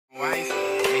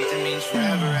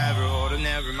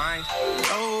mind.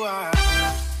 Oh,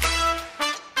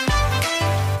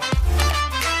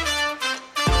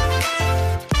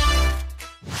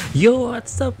 Yo,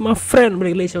 what's up my friend?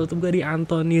 Balik lagi show YouTube gue di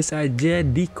Antonius aja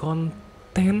di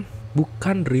konten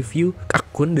bukan review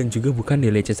akun dan juga bukan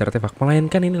DLC artefak,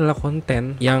 melainkan ini adalah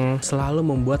konten yang selalu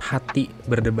membuat hati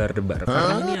berdebar-debar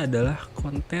karena ini adalah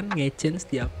konten nge-change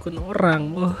di akun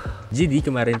orang. Jadi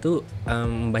kemarin tuh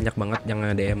banyak banget yang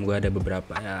DM gue, ada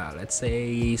beberapa ya, let's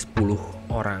say 10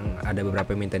 orang. Ada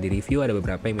beberapa yang minta di review, ada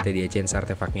beberapa yang minta di change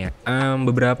artefaknya.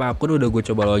 Beberapa akun udah gue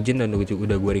coba login dan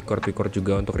udah gue record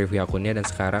juga untuk review akunnya. Dan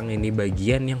sekarang ini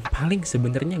bagian yang paling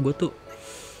sebenarnya gue tuh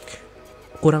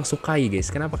kurang sukai guys.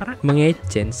 Kenapa? Karena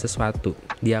menge-change sesuatu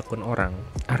di akun orang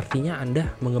artinya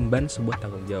Anda mengemban sebuah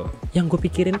tanggung jawab. Yang gue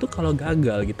pikirin tuh kalau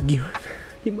gagal gitu,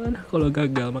 gimana kalau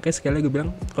gagal. Makanya sekali lagi gue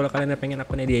bilang, kalau kalian pengen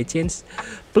akunnya di change,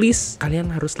 please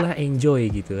kalian haruslah enjoy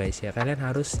gitu guys ya. Kalian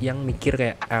harus yang mikir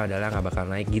kayak udahlah nggak bakal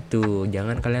naik gitu.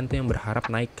 Jangan kalian tuh yang berharap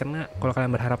naik, karena kalau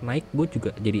kalian berharap naik, gue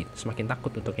juga jadi semakin takut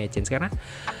untuk nge-change karena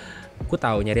gue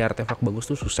tahu nyari artefak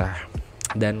bagus tuh susah.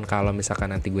 Dan kalau misalkan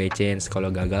nanti gue change,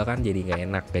 kalau gagal kan jadi nggak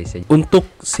enak guys ya. Untuk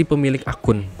si pemilik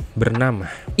akun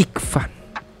bernama Ikvan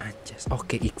Anjas.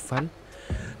 Oke, Ikvan,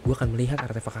 gue akan melihat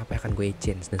artefak apa yang akan gue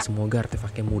change, dan semoga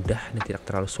artefaknya mudah dan tidak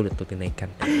terlalu sulit untuk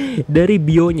dinaikkan. Dari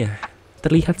bionya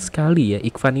terlihat sekali ya,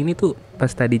 Ikvan ini tuh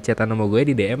pas tadi chatan sama gue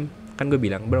di DM, kan gue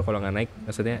bilang, bro kalau nggak naik,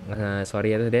 maksudnya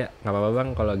sorry ya, dia nggak apa-apa bang,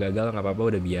 kalau gagal nggak apa-apa,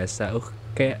 udah biasa.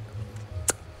 Kayak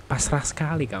pasrah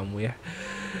sekali kamu ya.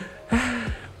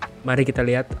 Mari kita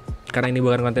lihat, karena ini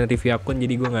bukan konten review akun,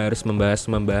 jadi gue nggak harus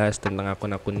membahas tentang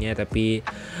akun-akunnya, tapi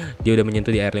dia udah menyentuh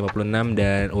di AR56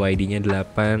 dan UID-nya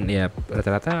 8 ya,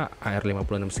 rata-rata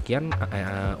AR56 sekian,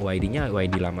 UID-nya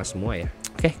UID lama semua ya.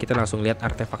 Oke, kita langsung lihat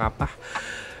artefak apa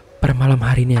pada malam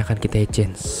hari ini akan kita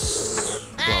change.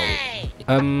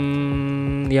 Wow.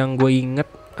 Yang gue inget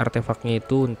artefaknya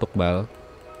itu untuk bal,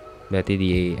 berarti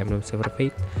di Emblem Silver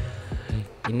Fate.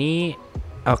 Ini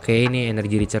oke, ini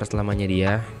energi recharge selamanya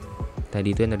dia.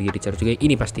 Tadi itu energi recharge juga,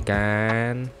 ini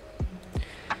pastikan.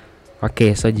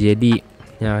 Oke, so jadi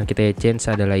yang kita change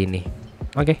adalah ini.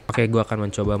 Oke, gue akan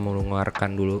mencoba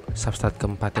mengeluarkan dulu substrat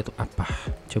keempatnya itu apa.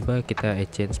 Coba kita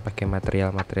change pakai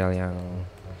material yang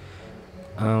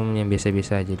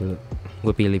biasa-biasa aja dulu.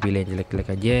 Gue pilih-pilih yang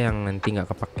jelek-jelek aja, yang nanti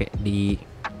nggak kepake di.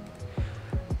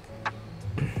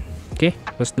 Oke,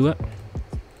 plus 2.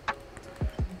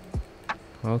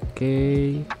 Oke,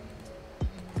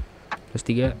 plus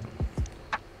 3.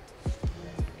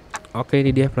 Oke,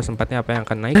 ini dia plus 4-nya apa yang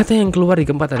akan naik. Ternyata yang keluar di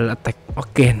keempat adalah attack.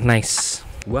 Oke, nice.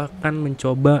 Gua akan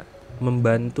mencoba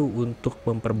membantu untuk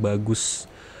memperbagus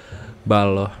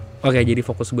balo. Oke, jadi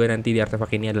fokus gue nanti di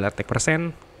artefak ini adalah attack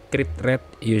persen, crit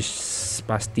rate,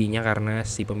 pastinya karena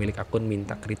si pemilik akun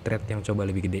minta crit rate yang coba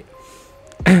lebih gede.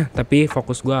 Tapi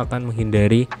fokus gue akan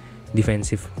menghindari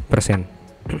defensive persen.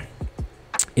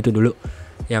 Itu dulu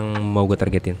yang mau gue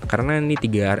targetin, karena ini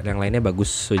 3 yang lainnya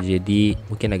bagus, so jadi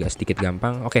mungkin agak sedikit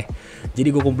gampang. Oke, jadi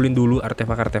gue kumpulin dulu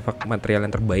artefak material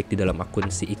yang terbaik di dalam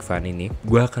akun si Ikvan ini.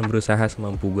 Gue akan berusaha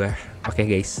semampu gue. Oke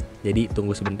guys, jadi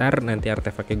tunggu sebentar, nanti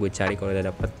artefaknya gue cari, kalau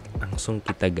udah dapet langsung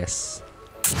kita gas.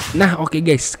 Nah oke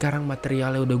guys, sekarang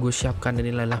materialnya udah gue siapkan, dan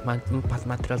ini adalah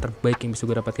 4 material terbaik yang bisa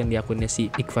gue dapatkan di akunnya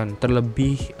si Ikvan.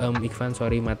 Terlebih Ikvan,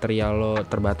 sorry, material lo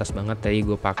terbatas banget. Tadi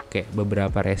gue pakai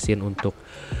beberapa resin untuk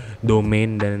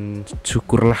domain dan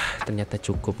syukurlah ternyata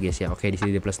cukup guys ya. Oke, di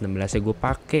sini di plus 16 ya gue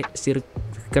pakai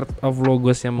Circuit of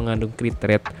Logos yang mengandung crit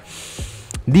rate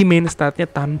di main statnya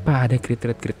tanpa ada crit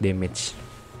rate crit damage.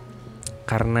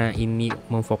 Karena ini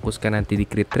memfokuskan nanti di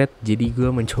crit rate, jadi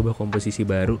gue mencoba komposisi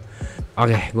baru.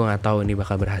 Oke, gue nggak tahu ini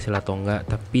bakal berhasil atau enggak,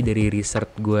 tapi dari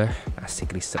research gue,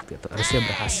 asik research gitu, harusnya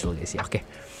berhasil guys ya. Oke,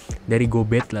 dari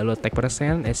gobet, lalu attack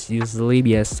persen as usually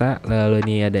biasa, lalu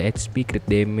ini ada HP, crit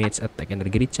damage, attack,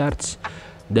 energy recharge,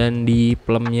 dan di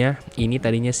plumnya ini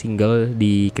tadinya single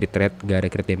di crit rate, gak ada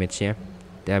crit damage-nya,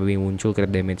 tapi muncul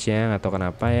crit damage-nya atau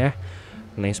kenapa ya.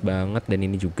 Nice banget. Dan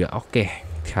ini juga. Oke,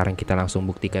 sekarang kita langsung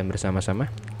buktikan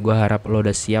bersama-sama. Gue harap lo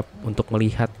udah siap untuk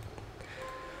melihat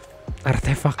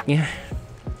artefaknya.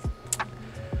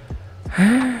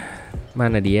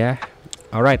 Mana dia?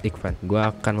 Alright Ikvan, gue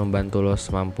akan membantu lo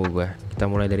semampu gue.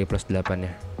 Kita mulai dari plus 8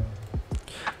 ya.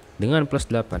 Dengan plus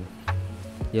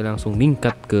 8 dia langsung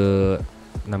meningkat ke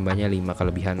nambahnya 5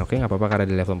 kelebihan. Oke, nggak apa-apa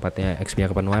karena di level 4 nya XP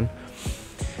kepenuhan.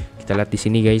 Kita lihat di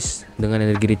sini guys, dengan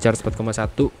energi recharge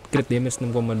 4,1, crit damage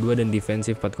 6,2 dan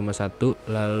defensive 4,1,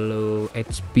 lalu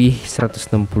HP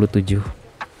 167.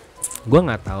 Gue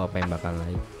nggak tahu apa yang bakal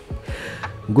naik.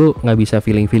 Gue nggak bisa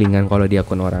feeling-feelingan kalau di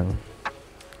akun orang,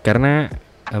 karena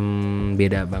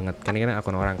beda banget. Karena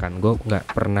akun orang kan, gue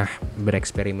nggak pernah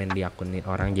bereksperimen di akun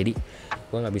orang, jadi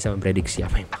gue nggak bisa memprediksi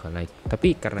apa yang bakal naik.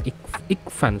 Tapi karena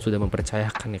Ikvan sudah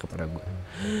mempercayakannya kepada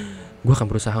gue akan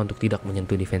berusaha untuk tidak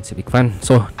menyentuh defensif Ikvan.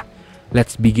 So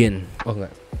let's begin. Oh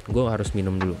enggak, gue harus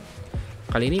minum dulu.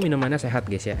 Kali ini minumannya sehat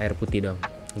guys ya, air putih dong.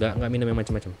 Nggak minum yang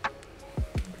macam-macam.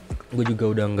 Gue juga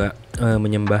udah nggak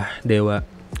menyembah dewa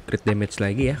crit damage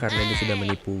lagi ya, karena dia sudah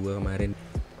menipu gue kemarin.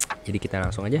 Jadi kita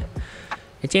langsung aja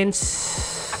change.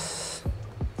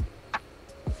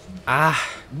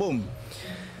 Boom.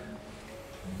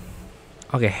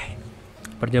 Oke.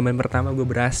 Perjamuan pertama gue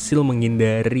berhasil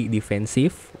menghindari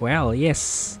defensif. Well,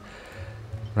 yes.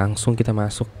 Langsung kita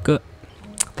masuk ke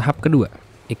tahap kedua.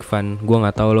 Ikvan, gue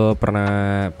nggak tahu lo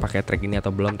pernah pakai track ini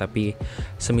atau belum, tapi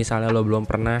semisalnya lo belum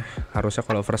pernah, harusnya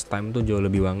kalau first time tuh jauh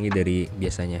lebih wangi dari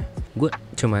biasanya. Gue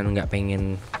cuman nggak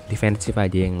pengen defensif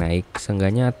aja yang naik,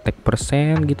 seenggaknya attack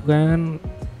persen gitu kan,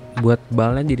 buat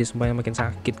balnya jadi supaya makin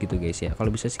sakit gitu guys ya.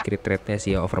 Kalau bisa sih crit rate-nya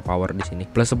sih ya overpower di sini.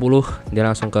 Plus 10, dia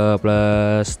langsung ke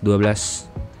plus 12.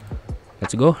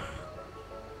 Let's go.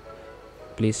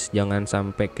 Please jangan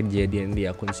sampai kejadian di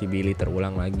akun si Billy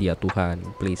terulang lagi ya Tuhan.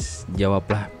 Please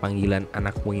jawablah panggilan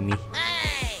anakmu ini.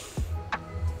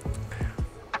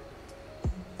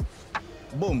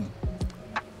 Boom.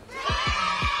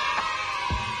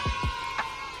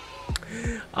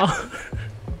 Oh.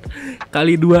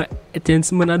 Kali 2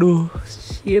 enhancement. Aduh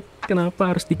shit,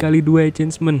 kenapa harus dikali 2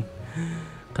 enhancement?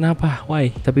 Kenapa?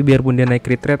 Why? Tapi biarpun dia naik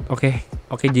crit rate, oke,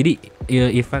 jadi ya,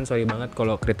 Ivan sorry banget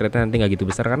kalau crit rate nanti nggak gitu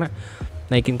besar, karena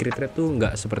naikin crit rate tuh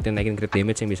nggak seperti naikin crit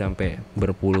damage yang bisa sampai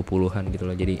berpuluh-puluhan gitu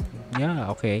loh. Jadi ya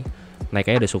oke,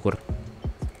 naik aja udah syukur.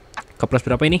 Ke plus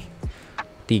berapa ini?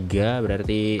 3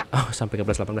 berarti sampai ke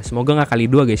plus 18. Semoga nggak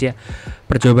kali 2 guys ya.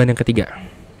 Percobaan yang ketiga.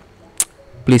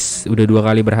 Please, udah 2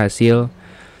 kali berhasil.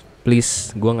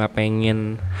 Please, gue nggak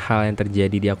pengen hal yang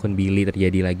terjadi di akun Billy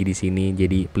terjadi lagi di sini.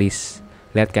 Jadi please,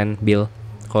 lihat kan Bill,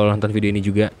 kalau nonton video ini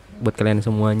juga buat kalian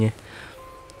semuanya.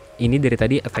 Ini dari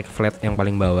tadi attack flat yang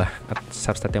paling bawah,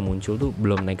 substat yang muncul tuh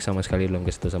belum naik sama sekali, belum ke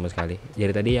situ sama sekali.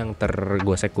 Jadi tadi yang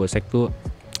tergosek-gosek tuh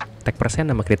attack persen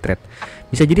sama crit rate.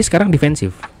 Bisa jadi sekarang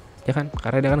defensif, ya kan?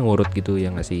 Karena dia kan ngurut gitu ya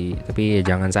nggak sih. Tapi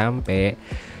ya jangan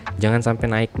sampai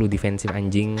naik lu defensif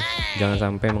anjing. Jangan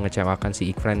sampai mengecewakan si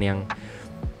Ikvan yang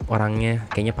orangnya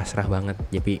kayaknya pasrah banget.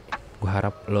 Jadi gue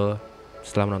harap lo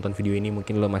setelah menonton video ini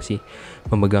mungkin lo masih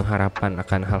memegang harapan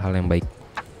akan hal-hal yang baik.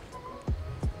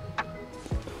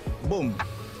 Boom.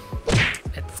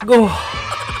 Let's go.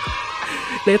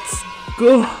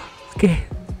 Oke,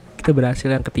 kita berhasil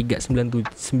yang ketiga,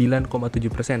 9,7%.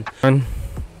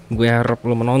 Gue harap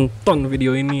lo menonton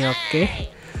video ini, oke?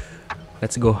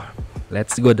 Let's go,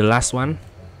 the last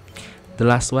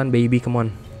one baby,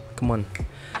 come on.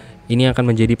 Ini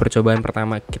akan menjadi percobaan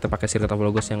pertama kita pakai Silahkan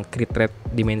Comment yang crit rate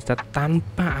di main stat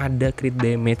tanpa ada crit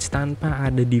damage, tanpa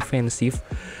ada defensif,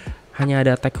 hanya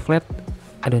ada attack flat.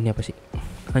 Aduh, ini apa sih?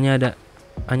 Hanya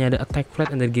ada attack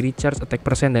flat, energy recharge, attack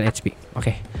persen, dan HP.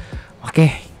 Oke.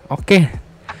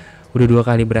 Udah 3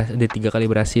 kali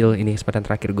berhasil. Ini kesempatan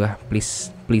terakhir gua.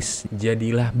 Please,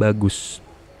 jadilah bagus.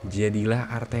 Jadilah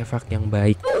artefak yang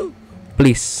baik.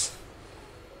 Please.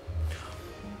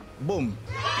 Boom.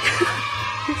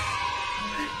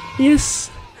 Yes,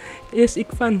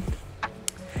 Ikvan.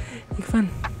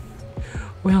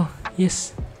 Well,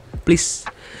 yes. Please,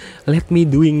 let me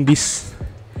doing this.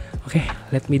 Oke,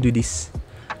 let me do this.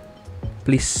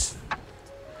 Please.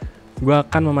 Gua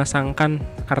akan memasangkan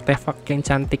artefak yang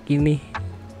cantik ini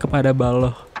kepada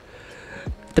Balo.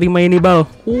 Terima ini, Bal.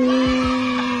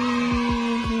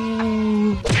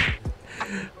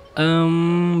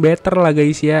 Better lah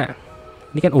guys ya.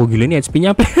 Ini kan gila nih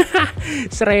HP-nya apa?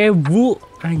 1000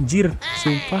 anjir,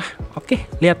 sumpah. Oke,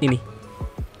 lihat ini.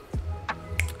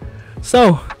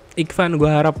 So, Ikvan, gue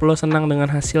harap lo senang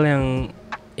dengan hasil yang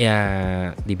ya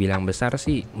dibilang besar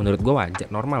sih. Menurut gue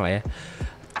wajar, normal lah ya.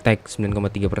 Attack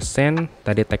 9,3%.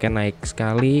 Tadi attack-nya naik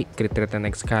sekali, crit rate-nya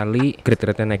naik sekali, crit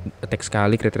rate-nya naik attack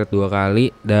sekali, crit rate 2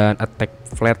 kali, dan attack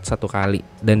flat 1 kali.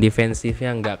 Dan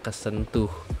defensifnya nggak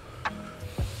kesentuh.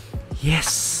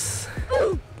 Yes.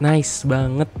 Nice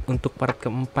banget untuk part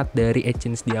keempat dari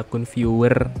exchange di akun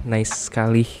viewer. Nice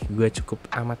sekali. Gue cukup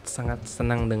amat sangat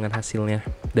senang dengan hasilnya.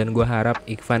 Dan gue harap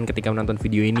Ikvan ketika menonton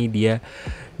video ini dia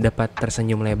dapat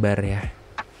tersenyum lebar ya.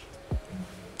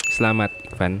 Selamat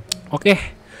Ikvan. Oke,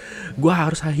 gue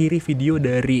harus akhiri video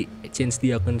dari exchange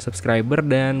di akun subscriber.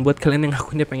 Dan buat kalian yang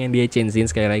akunnya pengen di exchangein,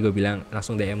 sekali lagi gue bilang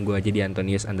langsung DM gue aja di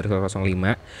Antonius_05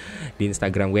 di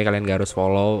Instagram gue. Kalian gak harus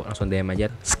follow, langsung DM aja.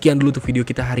 Sekian dulu tuh video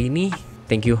kita hari ini.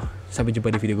 Thank you, sampai jumpa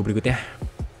di video gue berikutnya.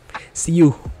 See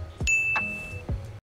you.